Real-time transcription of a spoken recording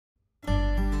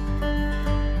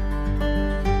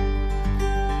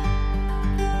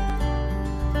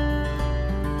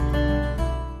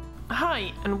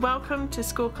welcome to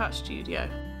Scorecard Studio.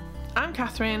 I'm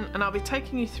Catherine and I'll be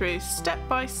taking you through step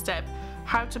by step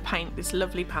how to paint this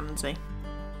lovely pansy.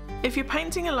 If you're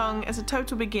painting along as a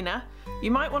total beginner, you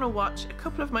might want to watch a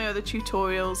couple of my other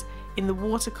tutorials in the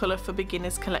Watercolour for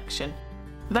Beginners collection.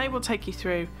 They will take you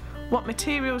through what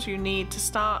materials you need to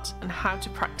start and how to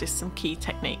practice some key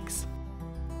techniques.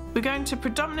 We're going to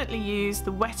predominantly use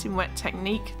the wet in wet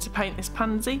technique to paint this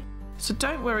pansy, so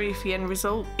don't worry if the end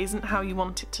result isn't how you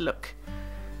want it to look.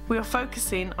 We are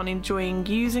focusing on enjoying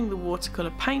using the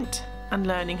watercolour paint and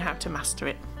learning how to master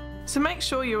it. So make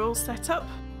sure you're all set up.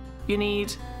 You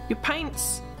need your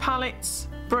paints, palettes,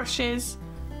 brushes,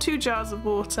 2 jars of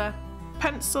water,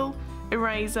 pencil,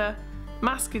 eraser,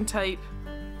 masking tape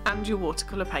and your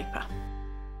watercolour paper.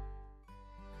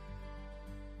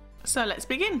 So let's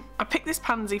begin. I picked this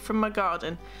pansy from my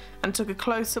garden and took a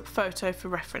close-up photo for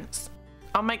reference.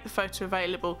 I'll make the photo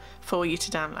available for you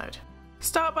to download.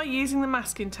 Start by using the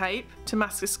masking tape to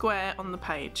mask a square on the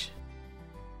page.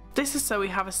 This is so we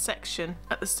have a section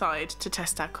at the side to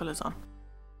test our colours on.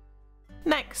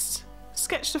 Next,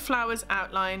 sketch the flower's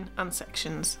outline and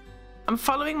sections. I'm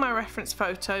following my reference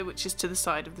photo, which is to the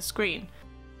side of the screen.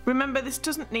 Remember, this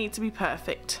doesn't need to be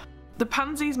perfect. The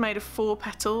pansy is made of 4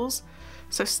 petals,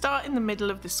 so start in the middle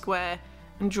of the square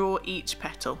and draw each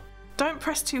petal. Don't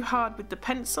press too hard with the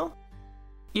pencil.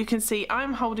 You can see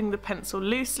I'm holding the pencil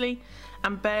loosely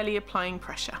and barely applying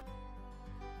pressure.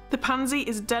 The pansy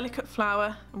is a delicate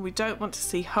flower and we don't want to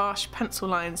see harsh pencil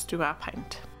lines through our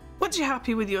paint. Once you're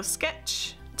happy with your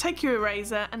sketch, take your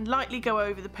eraser and lightly go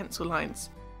over the pencil lines.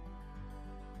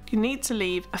 You need to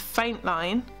leave a faint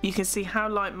line. You can see how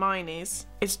light mine is.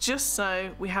 It's just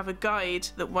so we have a guide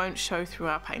that won't show through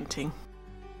our painting.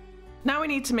 Now we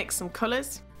need to mix some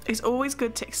colours. It's always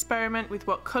good to experiment with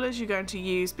what colours you're going to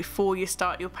use before you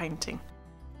start your painting.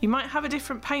 You might have a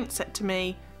different paint set to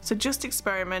me, so just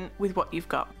experiment with what you've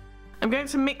got. I'm going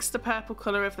to mix the purple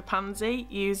colour of the pansy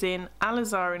using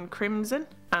alizarin crimson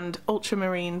and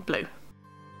ultramarine blue.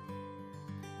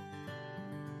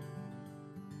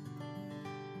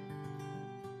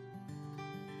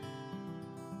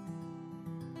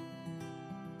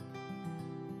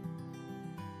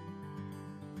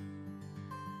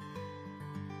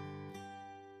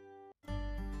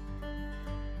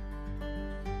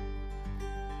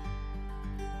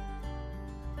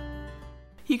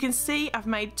 You can see I've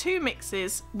made 2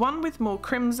 mixes, one with more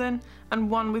crimson and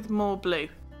one with more blue.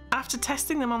 After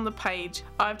testing them on the page,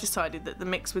 I've decided that the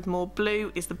mix with more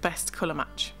blue is the best colour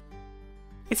match.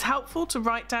 It's helpful to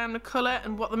write down the colour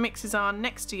and what the mixes are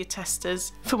next to your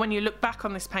testers for when you look back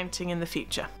on this painting in the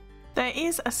future. There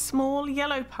is a small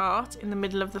yellow part in the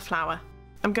middle of the flower.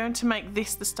 I'm going to make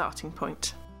this the starting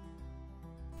point.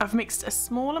 I've mixed a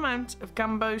small amount of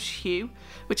gamboge hue,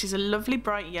 which is a lovely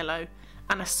bright yellow,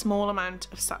 and a small amount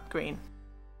of sap green.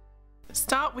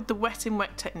 Start with the wet in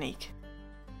wet technique.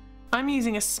 I'm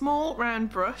using a small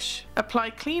round brush. Apply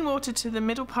clean water to the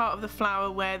middle part of the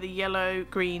flower where the yellow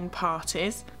green part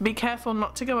is. Be careful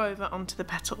not to go over onto the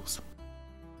petals.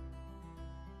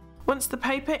 Once the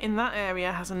paper in that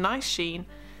area has a nice sheen,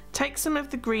 take some of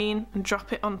the green and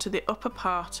drop it onto the upper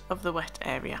part of the wet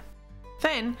area.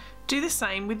 Then do the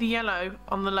same with the yellow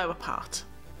on the lower part.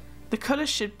 The colours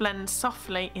should blend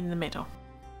softly in the middle.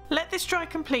 Let this dry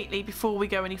completely before we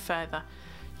go any further.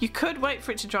 You could wait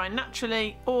for it to dry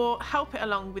naturally or help it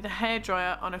along with a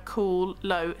hairdryer on a cool,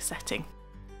 low setting.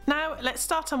 Now let's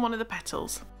start on one of the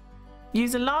petals.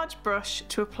 Use a large brush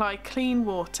to apply clean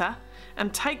water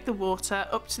and take the water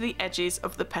up to the edges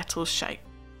of the petal's shape.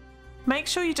 Make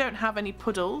sure you don't have any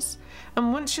puddles,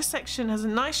 and once your section has a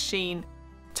nice sheen,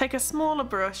 take a smaller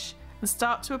brush and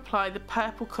start to apply the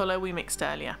purple colour we mixed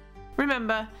earlier.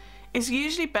 Remember, it's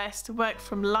usually best to work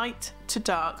from light to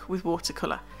dark with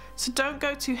watercolour, so don't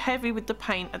go too heavy with the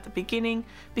paint at the beginning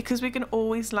because we can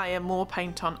always layer more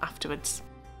paint on afterwards.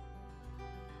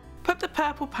 Put the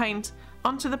purple paint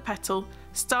onto the petal,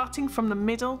 starting from the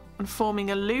middle and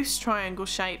forming a loose triangle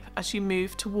shape as you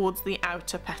move towards the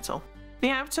outer petal.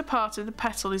 The outer part of the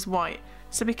petal is white,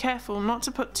 so be careful not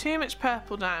to put too much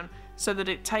purple down so that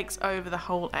it takes over the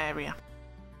whole area.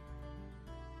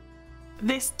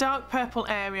 This dark purple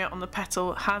area on the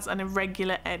petal has an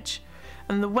irregular edge,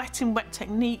 and the wet in wet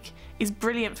technique is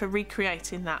brilliant for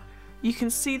recreating that. You can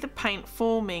see the paint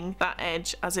forming that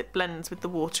edge as it blends with the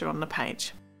water on the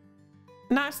page.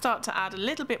 Now start to add a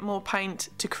little bit more paint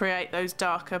to create those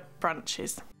darker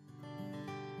branches.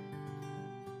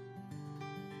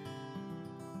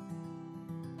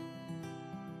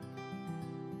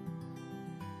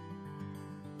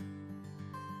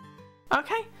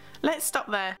 Okay, let's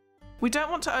stop there. We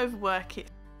don't want to overwork it.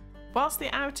 Whilst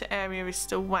the outer area is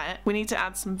still wet, we need to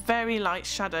add some very light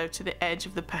shadow to the edge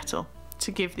of the petal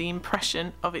to give the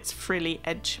impression of its frilly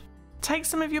edge. Take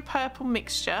some of your purple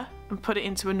mixture and put it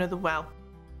into another well.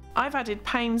 I've added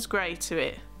Payne's Grey to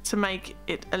it to make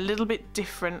it a little bit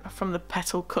different from the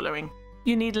petal colouring.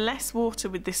 You need less water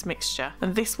with this mixture,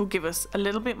 and this will give us a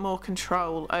little bit more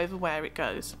control over where it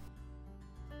goes.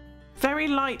 Very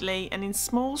lightly and in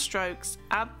small strokes,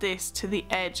 add this to the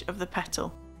edge of the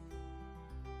petal.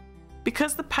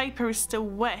 Because the paper is still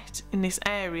wet in this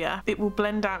area, it will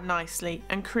blend out nicely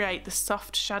and create the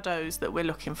soft shadows that we're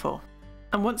looking for.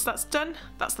 And once that's done,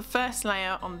 that's the first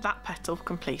layer on that petal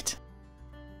complete.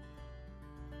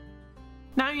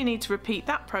 Now you need to repeat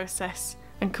that process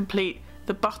and complete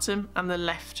the bottom and the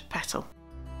left petal.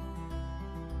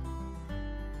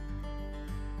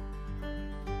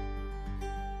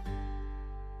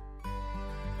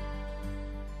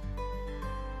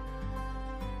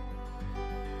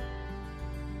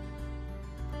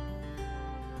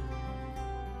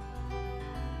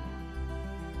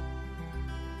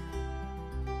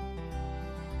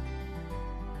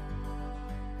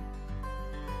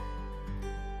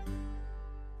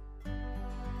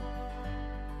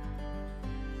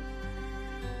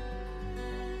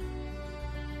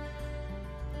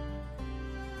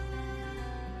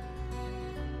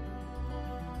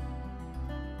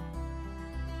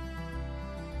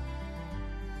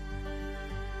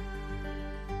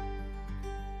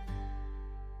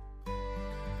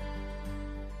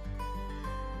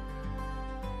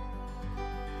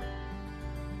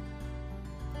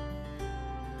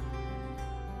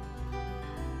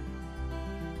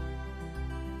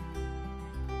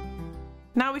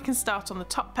 Now we can start on the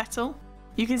top petal.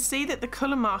 You can see that the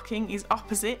colour marking is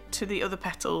opposite to the other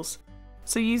petals.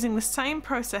 So using the same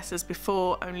process as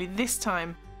before, only this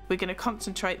time we're going to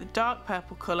concentrate the dark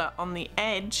purple colour on the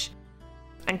edge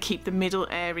and keep the middle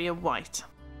area white.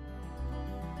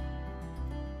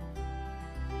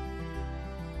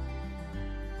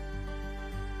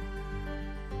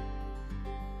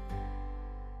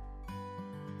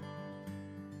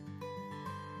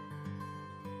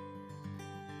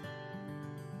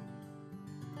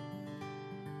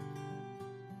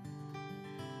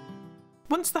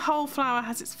 Once the whole flower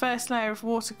has its first layer of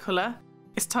watercolour,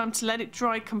 it's time to let it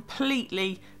dry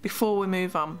completely before we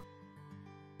move on.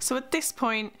 So at this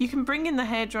point, you can bring in the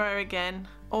hairdryer again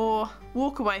or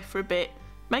walk away for a bit,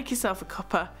 make yourself a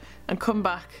cuppa and come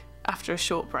back after a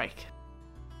short break.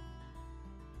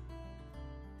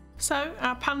 So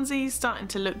our pansy is starting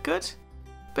to look good,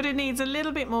 but it needs a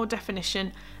little bit more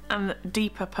definition and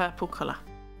deeper purple colour.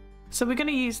 So we're going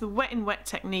to use the wet in wet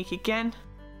technique again.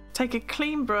 Take a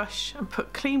clean brush and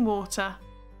put clean water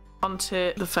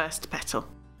onto the first petal.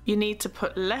 You need to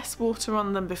put less water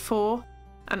on than before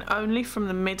and only from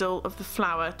the middle of the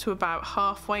flower to about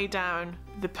halfway down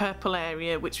the purple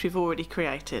area which we've already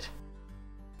created.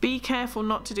 Be careful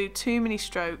not to do too many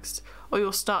strokes or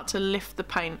you'll start to lift the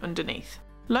paint underneath.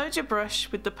 Load your brush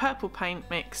with the purple paint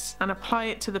mix and apply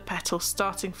it to the petal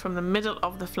starting from the middle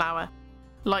of the flower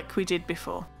like we did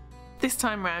before. This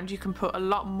time round you can put a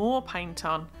lot more paint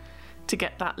on to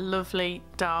get that lovely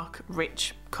dark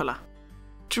rich colour.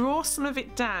 Draw some of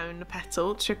it down the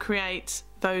petal to create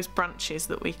those branches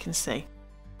that we can see.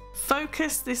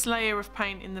 Focus this layer of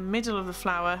paint in the middle of the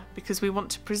flower because we want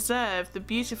to preserve the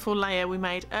beautiful layer we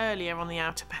made earlier on the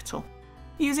outer petal.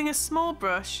 Using a small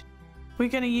brush, we're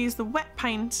going to use the wet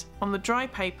paint on the dry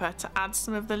paper to add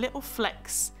some of the little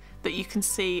flecks that you can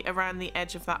see around the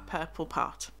edge of that purple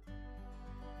part.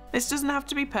 This doesn't have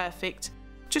to be perfect,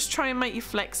 just try and make your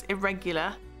flecks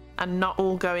irregular and not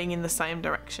all going in the same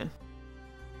direction.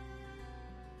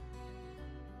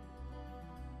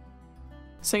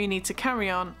 So you need to carry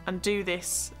on and do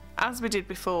this as we did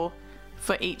before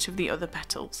for each of the other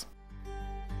petals.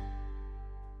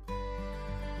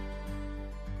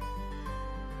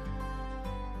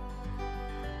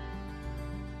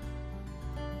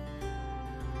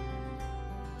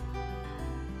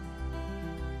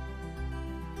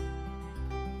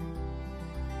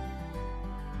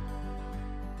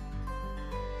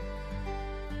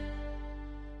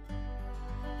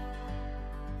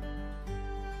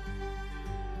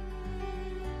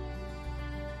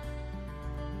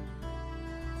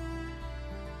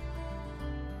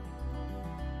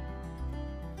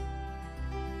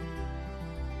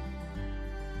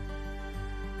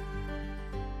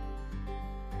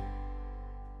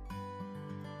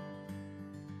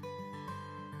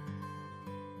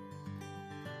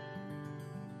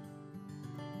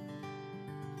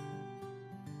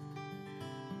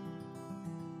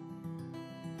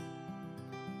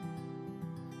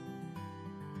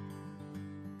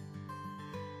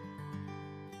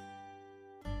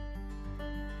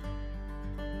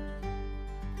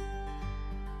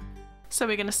 So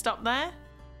we're going to stop there,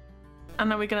 and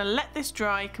then we're going to let this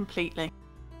dry completely.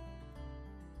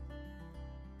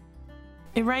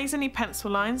 Erase any pencil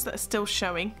lines that are still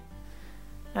showing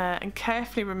and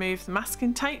carefully remove the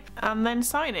masking tape and then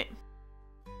sign it.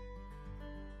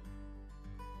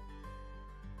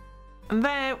 And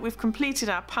there we've completed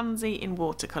our pansy in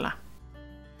watercolour.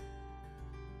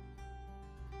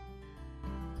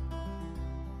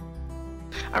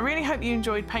 I really hope you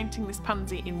enjoyed painting this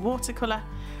pansy in watercolour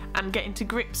and getting to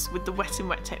grips with the wet and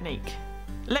wet technique.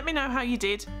 Let me know how you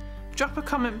did. Drop a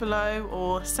comment below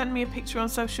or send me a picture on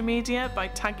social media by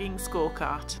tagging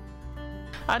Scorecart.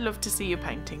 I'd love to see your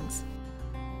paintings.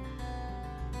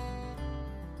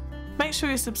 Make sure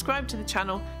you're subscribed to the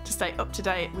channel to stay up to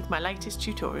date with my latest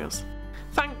tutorials.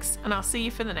 Thanks, and I'll see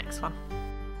you for the next one.